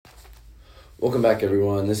Welcome back,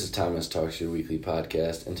 everyone. This is Thomas Talks, your weekly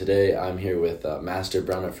podcast, and today I'm here with Master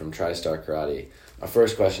Brummett from TriStar Karate. My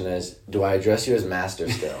first question is, do I address you as Master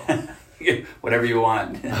still? Whatever you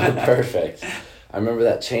want. Perfect. I remember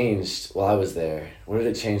that changed while I was there. What did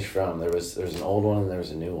it change from? There was an old one and there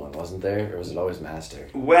was a new one, wasn't there? Or was it always Master?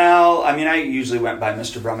 Well, I mean, I usually went by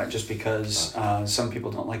Mr. Brummett just because some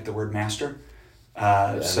people don't like the word Master.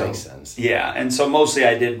 That makes sense. Yeah, and so mostly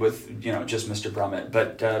I did with, just Mr. Brummett.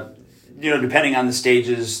 But, depending on the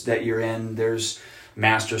stages that you're in, there's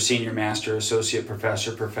Master, Senior Master, Associate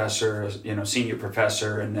Professor, Professor, Senior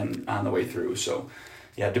Professor, and then on the way through. So,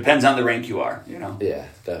 yeah, it depends on the rank you are, Yeah,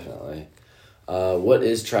 definitely. What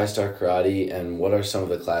is TriStar Karate, and what are some of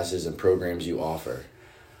the classes and programs you offer?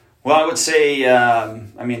 Well, I would say,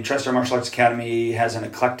 TriStar Martial Arts Academy has an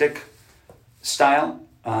eclectic style.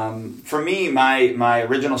 For me, my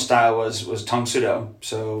original style was Tang Soo Do,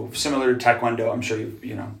 so similar to Taekwondo. I'm sure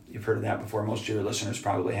you've heard of that before. Most of your listeners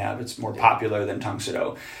probably have. It's more popular than Tang Soo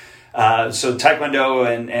Do. So Taekwondo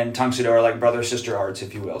and Tang Soo Do are like brother-sister arts,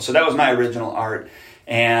 if you will. So that was my original art,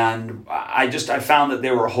 and I found that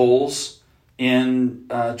there were holes in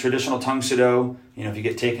traditional Tang Soo Do. If you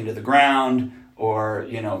get taken to the ground, or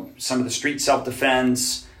some of the street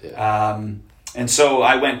self-defense. Yeah. And so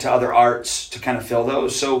I went to other arts to kind of fill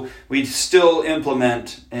those. So we still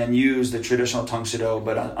implement and use the traditional Tang Soo Do,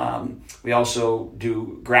 but we also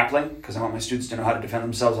do grappling because I want my students to know how to defend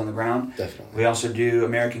themselves on the ground. Definitely. We also do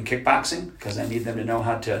American kickboxing because I need them to know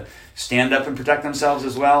how to stand up and protect themselves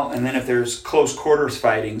as well. And then if there's close quarters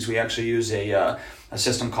fightings, we actually use a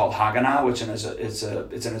system called Haganah, which it's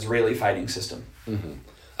an Israeli fighting system. Mm-hmm.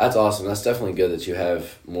 That's awesome. That's definitely good that you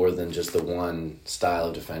have more than just the one style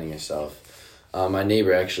of defending yourself. My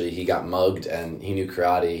neighbor, actually, he got mugged and he knew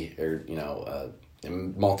karate or,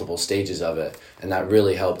 in multiple stages of it. And that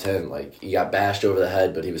really helped him. Like, he got bashed over the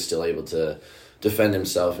head, but he was still able to defend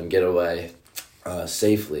himself and get away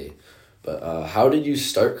safely. But how did you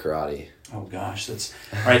start karate? Oh, gosh. That's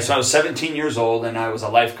all right. So I was 17 years old and I was a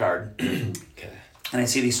lifeguard. Okay. And I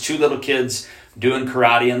see these two little kids doing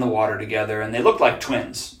karate in the water together, and they looked like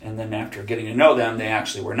twins. And then after getting to know them, they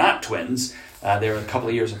actually were not twins. They were a couple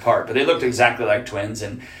of years apart, but they looked exactly like twins.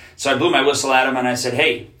 And so I blew my whistle at them, and I said,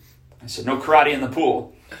 no karate in the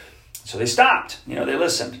pool. So they stopped. They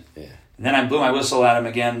listened. Yeah. And then I blew my whistle at them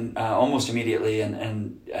again almost immediately,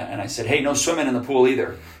 and I said, hey, no swimming in the pool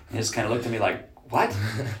either. And they just kind of looked at me like, what?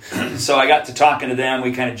 So I got to talking to them.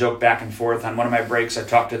 We kind of joked back and forth. On one of my breaks, I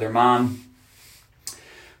talked to their mom.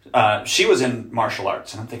 She was in martial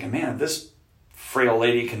arts, and I'm thinking, man, if this frail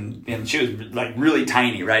lady can, and she was like really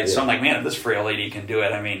tiny, right? Yeah. So I'm like, man, if this frail lady can do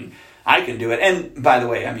it, I can do it. And by the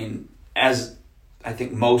way, as I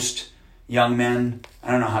think most young men,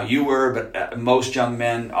 I don't know how you were, but most young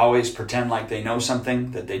men always pretend like they know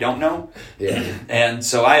something that they don't know. Yeah. And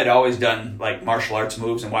so I had always done like martial arts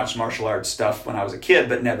moves and watched martial arts stuff when I was a kid,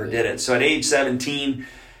 but never did it. So at age 17,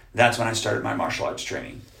 that's when I started my martial arts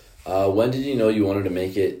training. When did you know you wanted to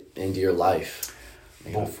make it into your life?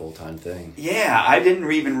 Make it a full-time thing? Yeah, I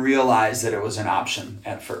didn't even realize that it was an option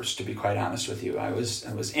at first, to be quite honest with you. I was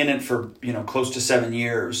in it for, close to 7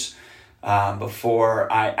 years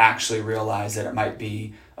before I actually realized that it might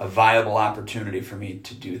be a viable opportunity for me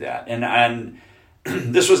to do that. And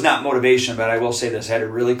this was not motivation, but I will say this. I had a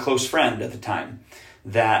really close friend at the time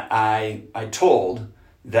that I told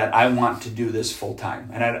that I want to do this full time.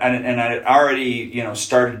 And I had already,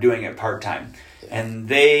 started doing it part time. And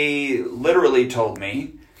they literally told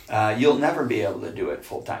me, you'll never be able to do it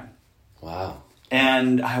full time. Wow.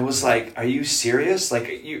 And I was like, are you serious?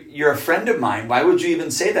 Like, you're a friend of mine. Why would you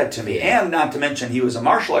even say that to me? Yeah. And not to mention, he was a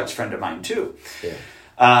martial arts friend of mine too.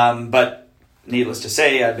 Yeah. But needless to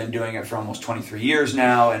say, I've been doing it for almost 23 years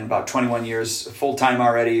now and about 21 years full time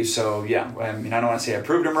already. So yeah, I don't want to say I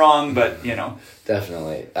proved him wrong, but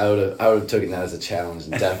Definitely. I would have taken that as a challenge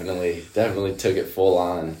and definitely took it full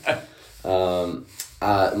on.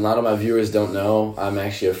 A lot of my viewers don't know I'm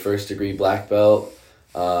actually a first degree black belt.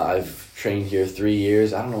 I've trained here 3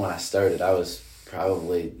 years. I don't know when I started. I was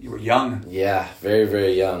probably... You were young. Yeah, very,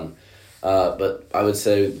 very young. But I would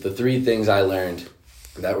say the 3 things I learned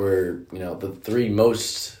that were, the 3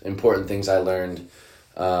 most important things I learned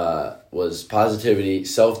was positivity,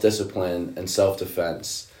 self-discipline, and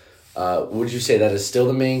self-defense. Would you say that is still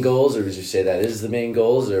the main goals, or would you say that is the main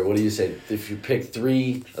goals, or what do you say if you pick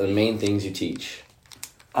 3 of the main things you teach?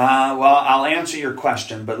 Well, I'll answer your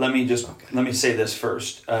question, but let me say this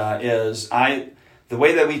first. The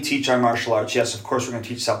way that we teach our martial arts, yes, of course we're going to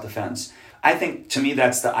teach self-defense. I think, to me,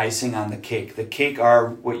 that's the icing on the cake. The cake are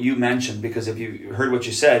what you mentioned, because if you heard what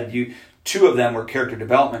you said, 2 of them were character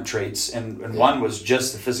development traits, and one was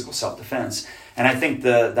just the physical self-defense. And I think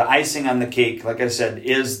the icing on the cake, like I said,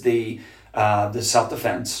 is the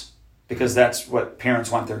self-defense, because that's what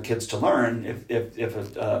parents want their kids to learn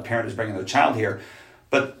if a parent is bringing their child here.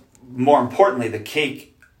 But more importantly, the cake,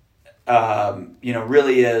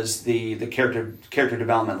 really is the character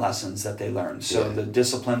development lessons that they learn. So the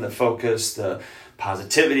discipline, the focus, the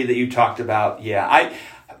positivity that you talked about.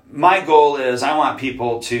 My goal is I want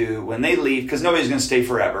people to, when they leave, because nobody's going to stay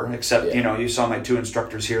forever, except, you saw my 2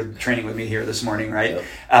 instructors here training with me here this morning, right?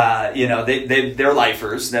 Yep. They're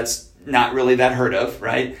lifers. That's not really that heard of,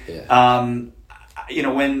 right? Yeah.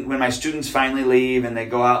 When my students finally leave and they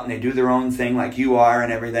go out and they do their own thing like you are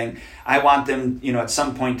and everything, I want them, at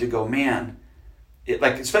some point to go, man,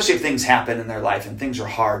 especially if things happen in their life and things are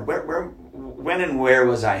hard, when and where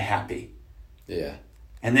was I happy? Yeah.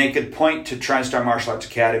 And they could point to TriStar Martial Arts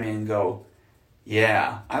Academy and go,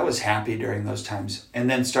 yeah, I was happy during those times. And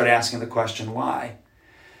then start asking the question, why?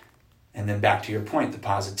 And then back to your point, the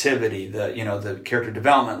positivity, the character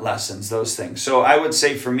development lessons, those things. So I would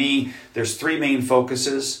say for me, there's 3 main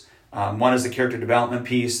focuses. One is the character development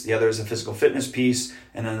piece. The other is the physical fitness piece.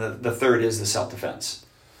 And then the third is the self-defense.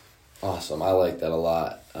 Awesome. I like that a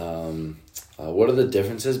lot. What are the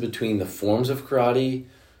differences between the forms of karate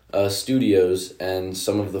studios and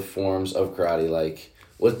some of the forms of karate? Like,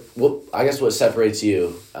 what separates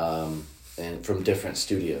you and from different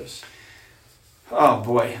studios? Oh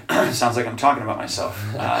boy, sounds like I'm talking about myself.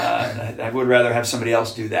 I would rather have somebody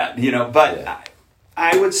else do that, But yeah.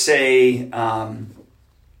 I would say, in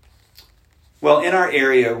our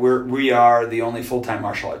area, we are the only full-time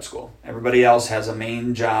martial arts school. Everybody else has a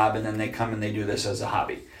main job, and then they come and they do this as a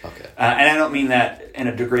hobby. Okay. And I don't mean that in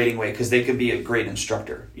a degrading way, because they could be a great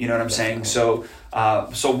instructor. You know what I'm saying? So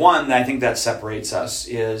one, I think that separates us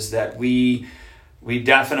is that we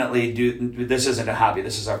definitely do. This isn't a hobby.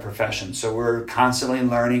 This is our profession. So we're constantly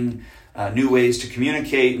learning new ways to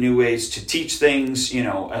communicate, new ways to teach things,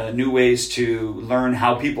 new ways to learn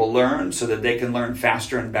how people learn so that they can learn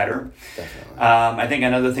faster and better. Definitely. I think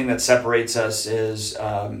another thing that separates us is,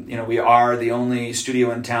 we are the only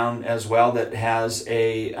studio in town as well that has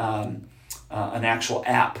an actual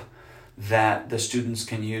app that the students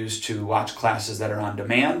can use to watch classes that are on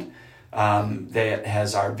demand. That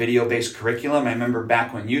has our video-based curriculum. I remember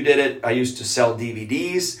back when you did it, I used to sell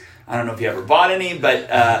DVDs. I don't know if you ever bought any,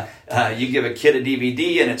 but you give a kid a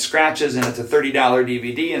DVD and it scratches and it's a $30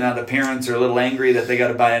 DVD, and now the parents are a little angry that they got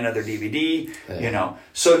to buy another DVD. Yeah.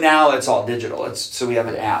 So now it's all digital. So we have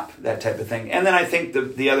an app, that type of thing. And then I think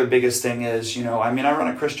the other biggest thing is, I run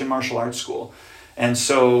a Christian martial arts school, and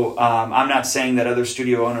so I'm not saying that other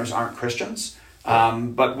studio owners aren't Christians,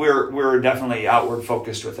 but we're definitely outward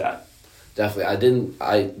focused with that. Definitely.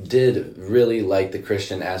 I did really like the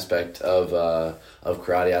Christian aspect of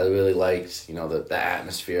karate. I really liked, the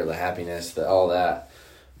atmosphere, the happiness, all that.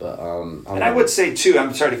 But and I would say too,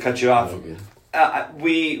 I'm sorry to cut you off.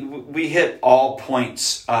 We hit all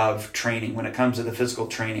points of training when it comes to the physical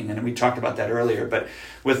training, and we talked about that earlier. But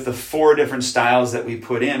with the 4 different styles that we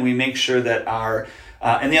put in, we make sure that our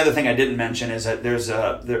and the other thing I didn't mention is that there's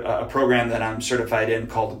a program that I'm certified in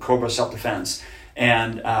called Cobra Self-Defense.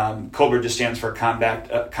 And COBRA just stands for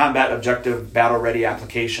Combat Objective Battle Ready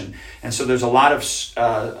Application. And so there's a lot of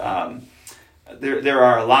there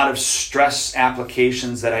are a lot of stress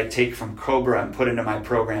applications that I take from COBRA and put into my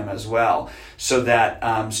program as well, so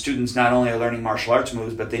that students not only are learning martial arts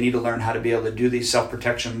moves, but they need to learn how to be able to do these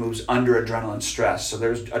self-protection moves under adrenaline stress. So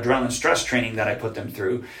there's adrenaline stress training that I put them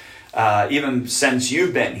through. Even since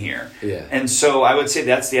you've been here. Yeah. And so I would say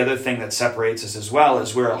that's the other thing that separates us as well,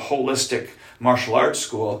 is we're a holistic martial arts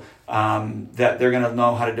school, that they're going to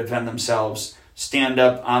know how to defend themselves, stand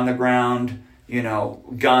up on the ground,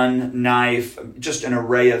 gun, knife, just an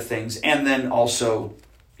array of things. And then also,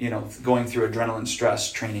 going through adrenaline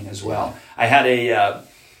stress training as well. I had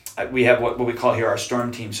we have what we call here our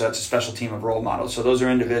storm team. So that's a special team of role models. So those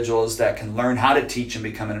are individuals that can learn how to teach and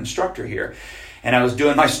become an instructor here. And I was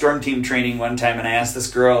doing my storm team training one time, and I asked this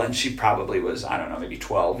girl, and she probably was, I don't know, maybe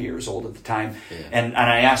 12 years old at the time. Yeah. And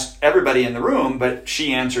I asked everybody in the room, but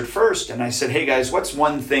she answered first. And I said, hey guys, what's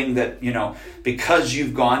one thing that, because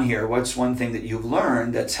you've gone here, what's one thing that you've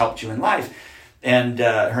learned that's helped you in life? And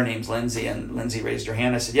her name's Lindsay, and Lindsay raised her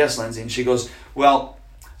hand. I said, yes, Lindsay. And she goes, well,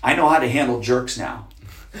 I know how to handle jerks now.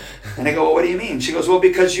 And I go, well, what do you mean? She goes, well,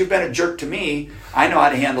 because you've been a jerk to me, I know how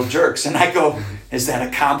to handle jerks. And I go, is that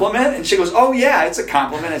a compliment? And she goes, oh yeah, it's a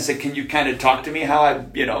compliment. I said, can you kind of talk to me how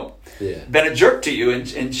I've, been a jerk to you?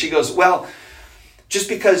 And she goes, well, just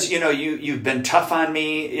because, you've been tough on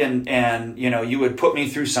me and you would put me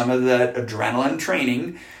through some of the adrenaline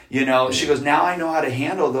training, she goes, now I know how to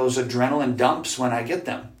handle those adrenaline dumps when I get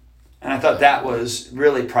them. And I thought that was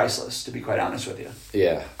really priceless, to be quite honest with you.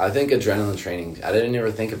 Yeah, I think adrenaline training, I didn't ever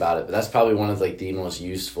think about it, but that's probably one of like the most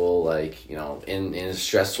useful, like, in a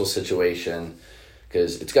stressful situation,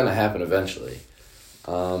 because it's going to happen eventually.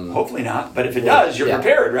 Hopefully not, but if it does, you're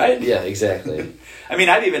prepared, right? Yeah, exactly. I mean,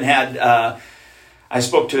 I've even had, I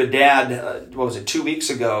spoke to a dad, 2 weeks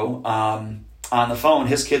ago, on the phone.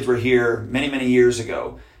 His kids were here many, many years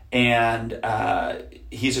ago, and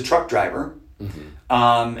he's a truck driver. Mm-hmm.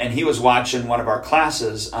 And he was watching one of our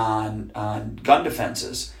classes on gun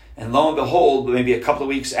defenses. And lo and behold, maybe a couple of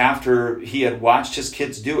weeks after he had watched his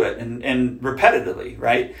kids do it and repetitively,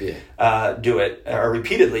 right? Yeah. Do it or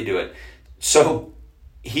repeatedly do it. So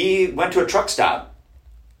he went to a truck stop.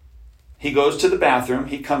 He goes to the bathroom.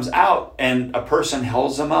 He comes out and a person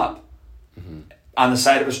holds him up on the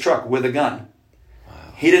side of his truck with a gun.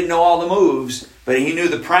 Wow. He didn't know all the moves, but he knew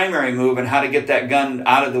the primary move and how to get that gun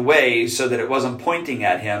out of the way so that it wasn't pointing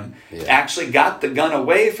at him. Yeah. Actually got the gun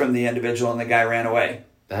away from the individual and the guy ran away.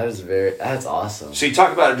 That's awesome. So you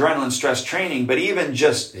talk about adrenaline stress training, but even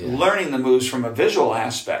just learning the moves from a visual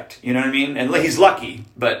aspect, you know what I mean? And he's lucky,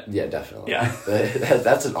 but... Yeah, definitely. Yeah.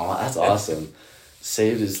 That's awesome.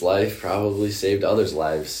 Saved his life, probably saved others'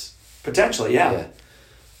 lives. Potentially, yeah.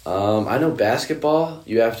 I know basketball,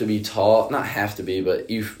 you have to be tall. Not have to be, but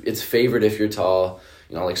it's favored if you're tall.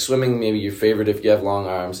 Like swimming, maybe you're favored if you have long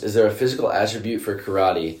arms. Is there a physical attribute for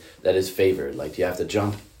karate that is favored? Like, do you have to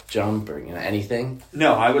jump or anything?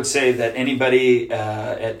 No, I would say that anybody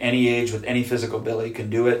at any age with any physical ability can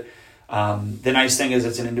do it. The nice thing is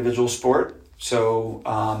it's an individual sport, so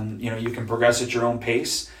you can progress at your own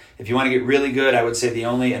pace. If you want to get really good, I would say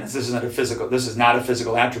this is not a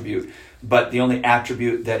physical attribute, but the only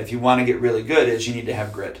attribute that if you want to get really good is you need to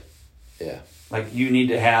have grit. Yeah. Like you need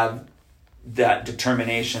to have that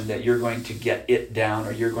determination that you're going to get it down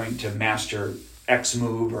or you're going to master X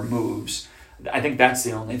move or moves. I think that's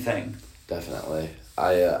the only thing. Definitely.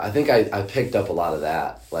 I think I picked up a lot of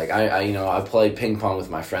that. Like I play ping pong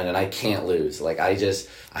with my friend and I can't lose. Like I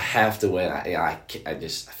have to win. I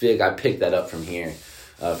feel like I picked that up from here,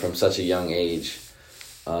 from such a young age.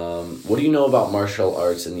 What do you know about martial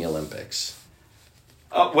arts in the Olympics?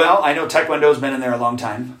 Well, I know Taekwondo's been in there a long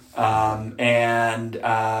time, and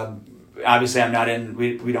obviously I'm not in.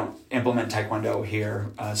 We don't implement Taekwondo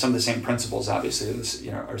here. Some of the same principles, obviously,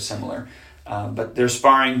 are similar. But there's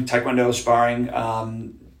sparring, Taekwondo sparring,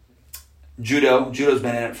 judo. Judo's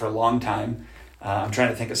been in it for a long time. I'm trying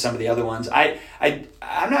to think of some of the other ones.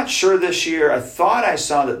 I'm not sure this year. I thought I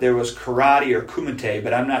saw that there was karate or kumite,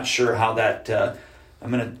 but I'm not sure how that. I'm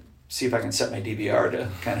going to see if I can set my DVR to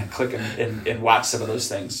kind of click and watch some of those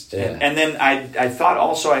things. Yeah. And then I thought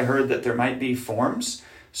also I heard that there might be forms.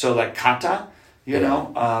 So like kata,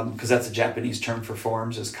 because that's a Japanese term for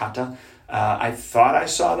forms is kata. I thought I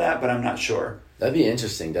saw that, but I'm not sure. That'd be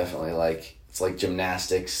interesting, definitely. Like it's like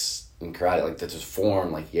gymnastics and karate, like that's just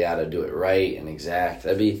form, like to do it right and exact.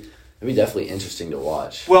 That'd be definitely interesting to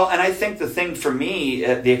watch. Well, and I think the thing for me,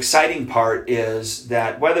 the exciting part is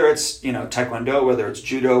that whether it's Taekwondo, whether it's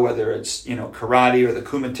judo, whether it's karate or the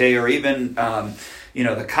kumite or even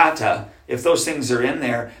the kata, if those things are in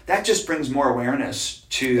there, that just brings more awareness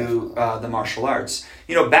to the martial arts.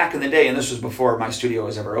 Back in the day, and this was before my studio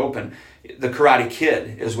was ever open, the Karate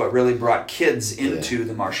Kid is what really brought kids into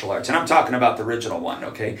the martial arts. And I'm talking about the original one,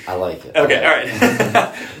 okay? I like it. Okay, all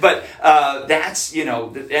right. But that's,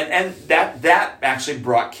 and that actually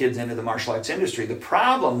brought kids into the martial arts industry. The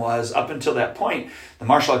problem was, up until that point, the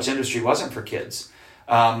martial arts industry wasn't for kids.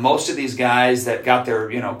 Most of these guys that got their,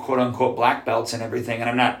 quote-unquote black belts and everything, and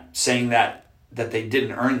I'm not saying that they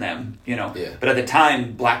didn't earn them, but at the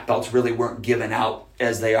time, black belts really weren't given out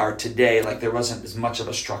as they are today. Like there wasn't as much of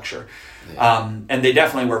a structure. Yeah. And they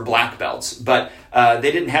definitely were black belts, but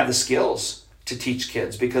they didn't have the skills to teach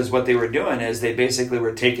kids because what they were doing is they basically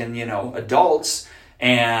were taking, adults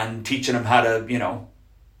and teaching them how to,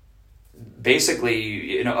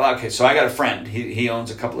 basically, okay, so I got a friend. He owns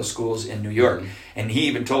a couple of schools in New York, and he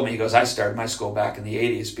even told me, he goes, I started my school back in the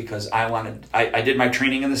 80s because I did my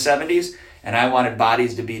training in the 70s, and I wanted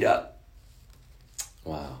bodies to beat up.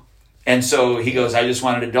 Wow. And so he goes, I just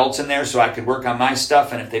wanted adults in there so I could work on my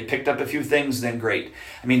stuff, and if they picked up a few things, then great.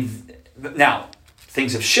 I mean, now,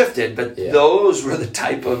 things have shifted, but those were the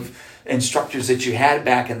type of instructors that you had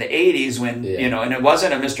back in the 80s when, and it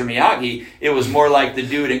wasn't a Mr. Miyagi, it was more like the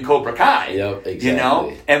dude in Cobra Kai. Yep,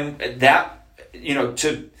 exactly. And that,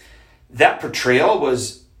 that portrayal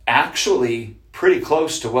was actually pretty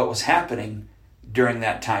close to what was happening during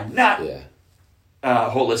that time. Not Yeah.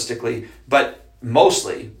 holistically, but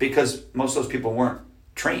mostly because most of those people weren't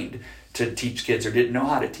trained to teach kids or didn't know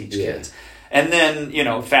how to teach kids. And then,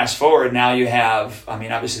 fast forward, now you have,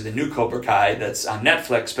 obviously the new Cobra Kai that's on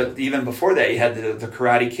Netflix, but even before that, you had the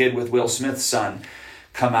Karate Kid with Will Smith's son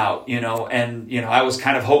come out, and, I was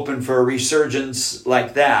kind of hoping for a resurgence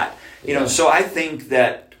like that, so I think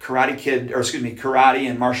that karate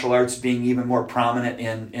and martial arts being even more prominent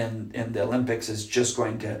in the Olympics is just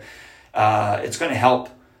going to, it's going to help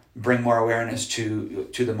bring more awareness to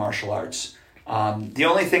the martial arts. The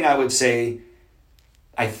only thing I would say,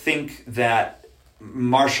 I think that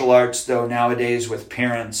martial arts, though, nowadays with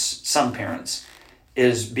some parents,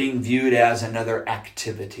 is being viewed as another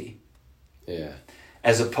activity. Yeah.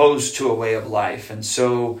 As opposed to a way of life. And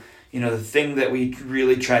so, the thing that we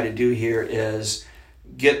really try to do here is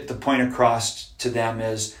get the point across to them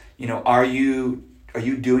is, are you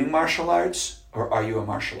doing martial arts or are you a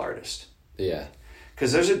martial artist? Yeah.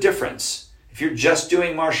 Because there's a difference. If you're just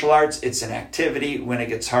doing martial arts, it's an activity. When it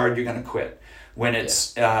gets hard, you're going to quit. When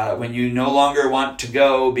it's when you no longer want to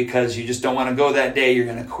go because you just don't want to go that day, you're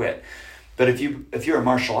going to quit. But if you're a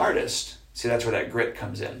martial artist, see, that's where that grit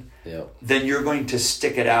comes in. Yep. Then you're going to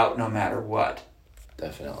stick it out no matter what.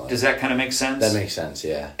 Definitely. Does that kind of make sense? That makes sense,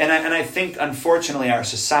 yeah. And I think, unfortunately, our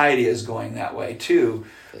society is going that way, too,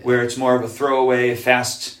 where it's more of a throwaway,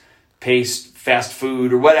 fast-paced, fast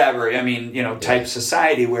food or whatever, type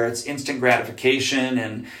society where it's instant gratification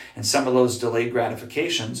and some of those delayed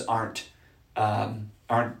gratifications aren't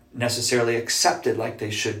necessarily accepted like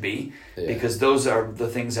they should be because those are the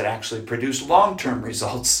things that actually produce long-term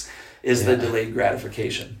results is the delayed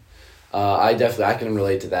gratification. I can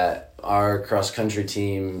relate to that. Our cross-country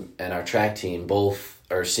team and our track team both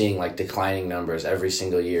are seeing declining numbers every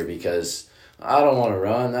single year because I don't want to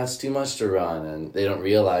run, that's too much to run, and they don't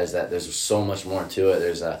realize that there's so much more to it.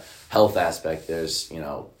 There's a health aspect, there's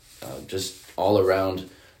just all around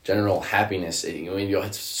general happiness.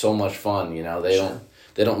 It's so much fun,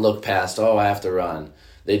 they don't look past, I have to run.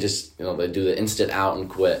 They just they do the instant out and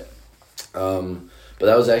quit. But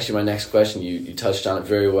that was actually my next question. You touched on it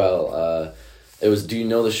very well. It was, do you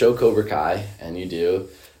know the show Cobra Kai? And you do.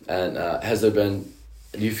 And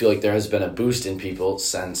do you feel like there has been a boost in people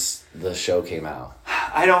since the show came out?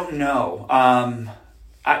 I don't know.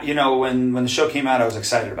 When the show came out, I was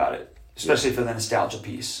excited about it, especially for the nostalgia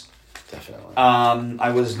piece. Definitely. I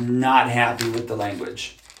was not happy with the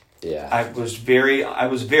language. Yeah. I was very,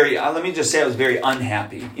 let me just say I was very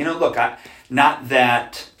unhappy. Look, not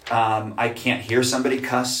that I can't hear somebody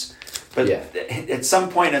cuss, but at some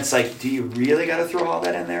point it's like, do you really got to throw all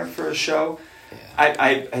that in there for a show?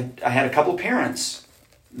 Yeah. I had a couple parents,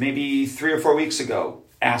 maybe 3 or 4 weeks ago,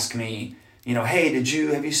 ask me, hey,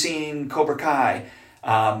 have you seen Cobra Kai?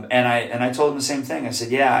 And I told them the same thing. I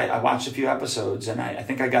said, yeah, I watched a few episodes, and I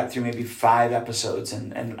think I got through maybe 5 episodes,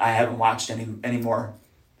 and I haven't watched any more.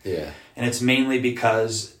 Yeah. And it's mainly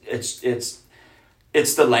because it's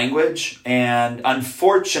the language, and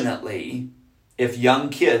unfortunately, if young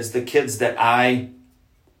kids, the kids that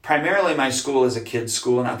primarily my school is a kids'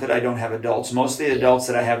 school, not that I don't have adults. Most of the adults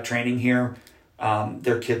that I have training here,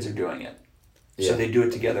 their kids are doing it. Yeah. So they do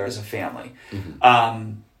it together as a family.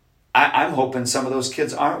 Mm-hmm. I'm hoping some of those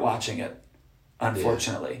kids aren't watching it,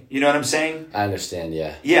 unfortunately. Yeah. You know what I'm saying? I understand,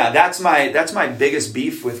 yeah. Yeah, that's my biggest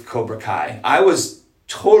beef with Cobra Kai. I was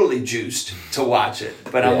totally juiced to watch it,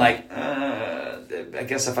 but I'm like, I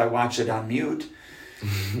guess if I watch it on mute,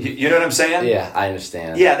 you know what I'm saying? Yeah, I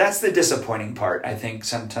understand. Yeah, that's the disappointing part, I think,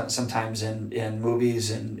 sometimes in movies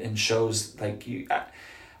and in shows.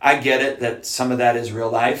 I get it that some of that is real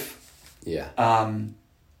life. Yeah.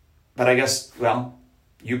 But I guess,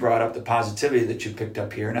 you brought up the positivity that you picked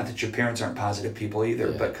up here. Not that your parents aren't positive people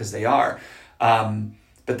either, but because they are.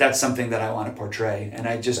 But that's something that I want to portray. And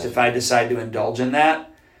if I decide to indulge in that,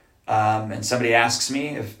 and somebody asks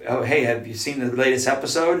me, hey, have you seen the latest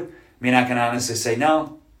episode? I can honestly say,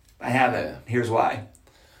 no, I haven't. Yeah. Here's why.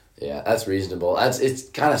 Yeah, that's reasonable. It's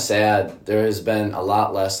kind of sad. There has been a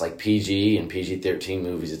lot less PG and PG-13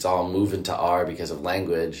 movies. It's all moving to R because of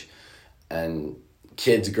language. And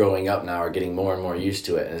kids growing up now are getting more and more used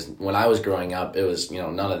to it. When I was growing up, it was,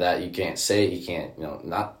 none of that. You can't say it. You can't,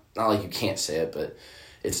 not like you can't say it, but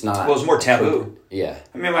it's not. Well, it's more taboo. Yeah.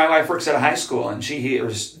 My wife works at a high school, and she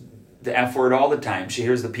hears the F word all the time. She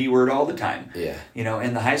hears the P word all the time. Yeah.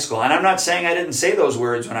 In the high school. And I'm not saying I didn't say those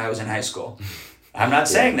words when I was in high school. I'm not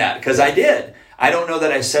saying that, because I did. I don't know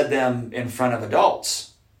that I said them in front of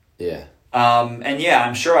adults. Yeah. And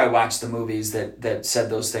I'm sure I watched the movies that said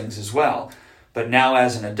those things as well. But now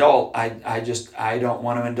as an adult, I don't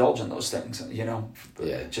want to indulge in those things,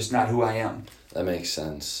 Yeah. Just not who I am. That makes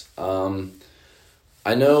sense.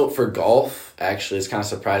 I know for golf, actually, it's kind of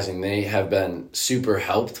surprising. They have been super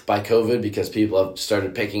helped by COVID because people have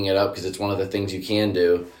started picking it up because it's one of the things you can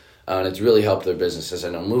do. And it's really helped their businesses. I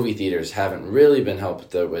know movie theaters haven't really been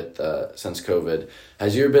helped with since COVID.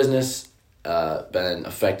 Has your business been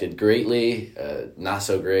affected greatly, not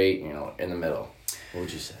so great, in the middle? What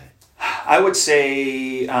would you say? I would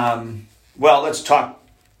say, well, let's talk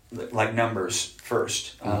like numbers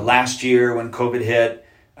first. Last year when COVID hit,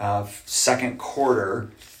 second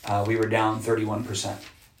quarter, we were down 31%.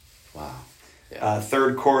 Wow. Yeah.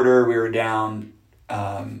 Third quarter, we were down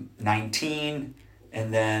 19%.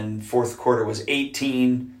 And then fourth quarter was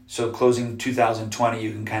 18. So closing 2020,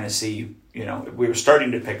 you can kind of see, we were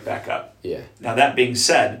starting to pick back up. Yeah. Now that being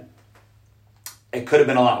said, it could have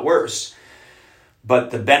been a lot worse.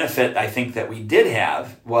 But the benefit I think that we did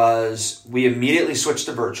have was we immediately switched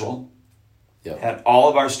to virtual. Yep. Had all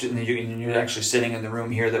of our students, and you're actually sitting in the room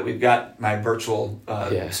here that we've got my virtual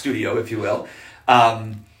studio, if you will.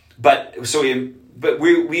 But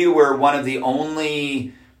we were one of the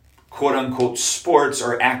only quote unquote sports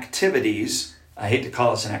or activities. I hate to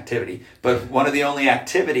call this an activity, but one of the only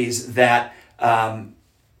activities that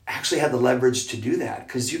actually had the leverage to do that,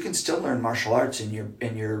 because you can still learn martial arts in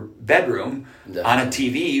your bedroom. Definitely. On a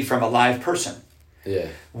TV from a live person. Yeah.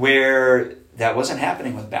 Where that wasn't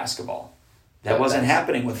happening with basketball. That wasn't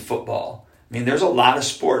happening with football. I mean, there's a lot of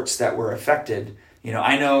sports that were affected.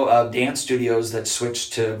 I know of dance studios that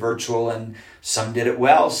switched to virtual, and some did it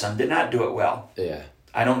well, some did not do it well. Yeah.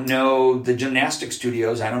 I don't know the gymnastic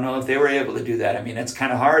studios. I don't know if they were able to do that. I mean, it's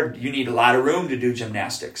kind of hard. You need a lot of room to do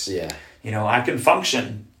gymnastics. Yeah. I can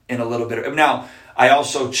function in a little bit. Now, I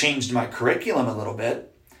also changed my curriculum a little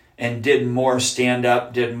bit and did more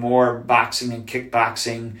stand-up, did more boxing and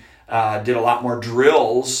kickboxing, did a lot more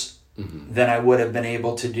drills than I would have been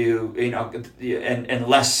able to do, and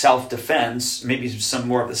less self-defense, maybe some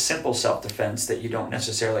more of the simple self-defense that you don't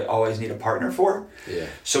necessarily always need a partner for. Yeah.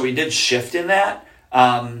 So we did shift in that.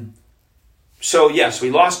 So yes, we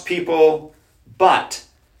lost people, but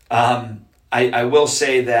I will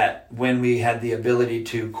say that when we had the ability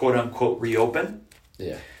to quote unquote reopen,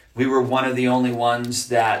 we were one of the only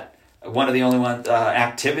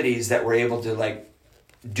activities that were able to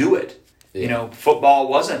do it. Yeah. Football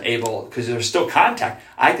wasn't able, because there's still contact.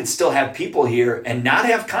 I could still have people here and not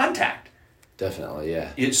have contact. Definitely,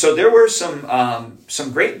 yeah. So there were some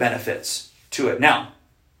great benefits to it. Now,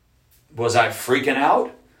 was I freaking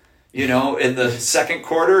out? In the second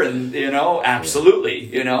quarter, and absolutely,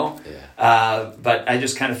 but I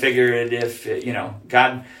just kind of figured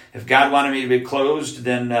if God wanted me to be closed,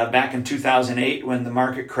 then back in 2008 when the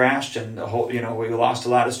market crashed and the whole, we lost a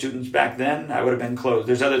lot of students back then, I would have been closed.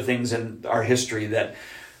 There's other things in our history that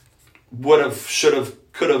would have, should have,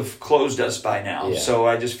 could have closed us by now. Yeah. So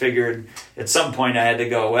I just figured at some point I had to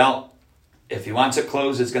go, well, if he wants it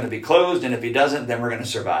closed, it's going to be closed, and if he doesn't, then we're going to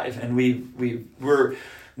survive. And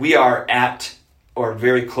we are at or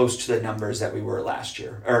very close to the numbers that we were last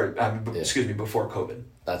year, or before COVID.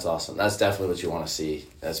 That's awesome. That's definitely what you want to see,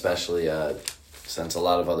 especially since a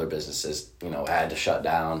lot of other businesses, had to shut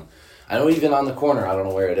down. I know even on the corner, I don't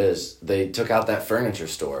know where it is, they took out that furniture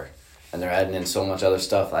store, and they're adding in so much other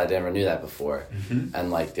stuff. I never knew that before. Mm-hmm.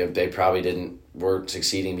 And they probably weren't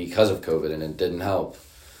succeeding because of COVID, and it didn't help.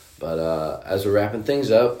 But as we're wrapping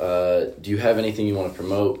things up, do you have anything you want to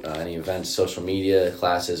promote? Any events, social media,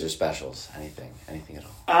 classes, or specials? Anything at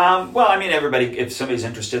all? Well, I mean, everybody, if somebody's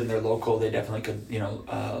interested in their local, they definitely could,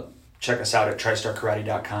 check us out at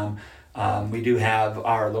tristarkarate.com. We do have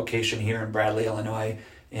our location here in Bradley, Illinois,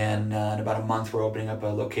 and in about a month we're opening up a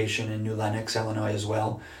location in New Lenox, Illinois as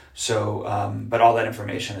well. So, but all that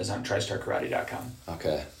information is on tristarkarate.com.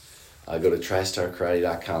 Okay. Go to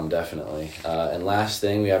tristarkarate.com, definitely. And last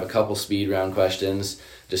thing, we have a couple speed round questions,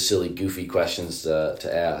 just silly, goofy questions to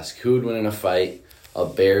ask. Who would win in a fight, a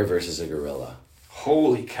bear versus a gorilla?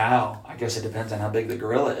 Holy cow. I guess it depends on how big the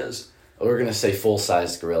gorilla is. We're going to say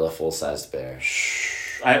full-sized gorilla, full-sized bear.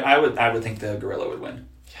 I would think the gorilla would win.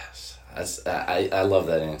 Yes. I love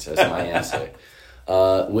that answer. That's my answer.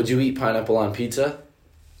 Would you eat pineapple on pizza?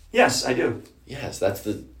 Yes, I do. Yes, that's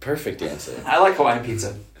the perfect answer. I like Hawaiian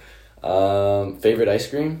pizza. Favorite ice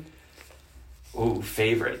cream? Ooh,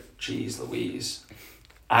 favorite. Jeez Louise.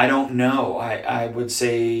 I don't know. I would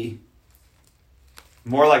say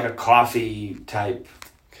more like a coffee type.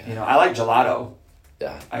 Okay. I like gelato.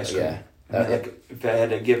 Yeah. Ice cream. Yeah. If I had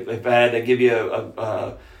to give you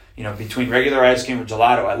a between regular ice cream and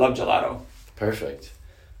gelato, I love gelato. Perfect.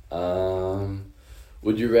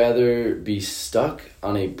 Would you rather be stuck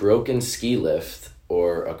on a broken ski lift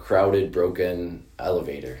or a crowded, broken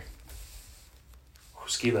elevator?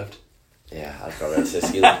 ski lift. Yeah, I'd probably say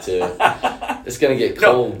ski lift too. It's gonna get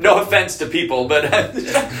cold. No offense to people, but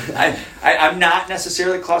I'm not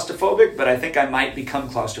necessarily claustrophobic, but I think I might become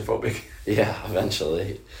claustrophobic. Yeah,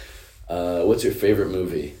 eventually. What's your favorite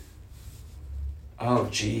movie? Oh,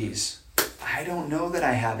 geez. I don't know that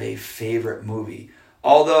I have a favorite movie.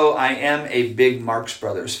 Although I am a big Marx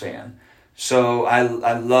Brothers fan. So I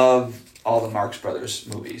love all the Marx Brothers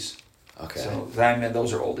movies. Okay. So I mean,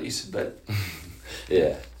 those are oldies, but...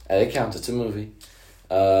 Yeah, it counts. It's a movie.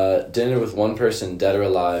 Dinner with one person, dead or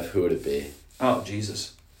alive, who would it be? Oh,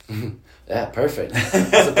 Jesus. Yeah, perfect.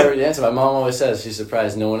 That's a perfect answer. My mom always says she's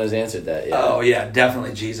surprised no one has answered that yet. Oh, yeah,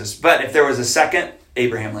 definitely Jesus. But if there was a second,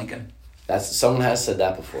 Abraham Lincoln. Someone has said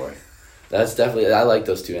that before. That's definitely... I like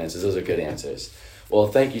those two answers. Those are good answers. Well,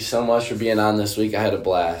 thank you so much for being on this week. I had a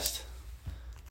blast.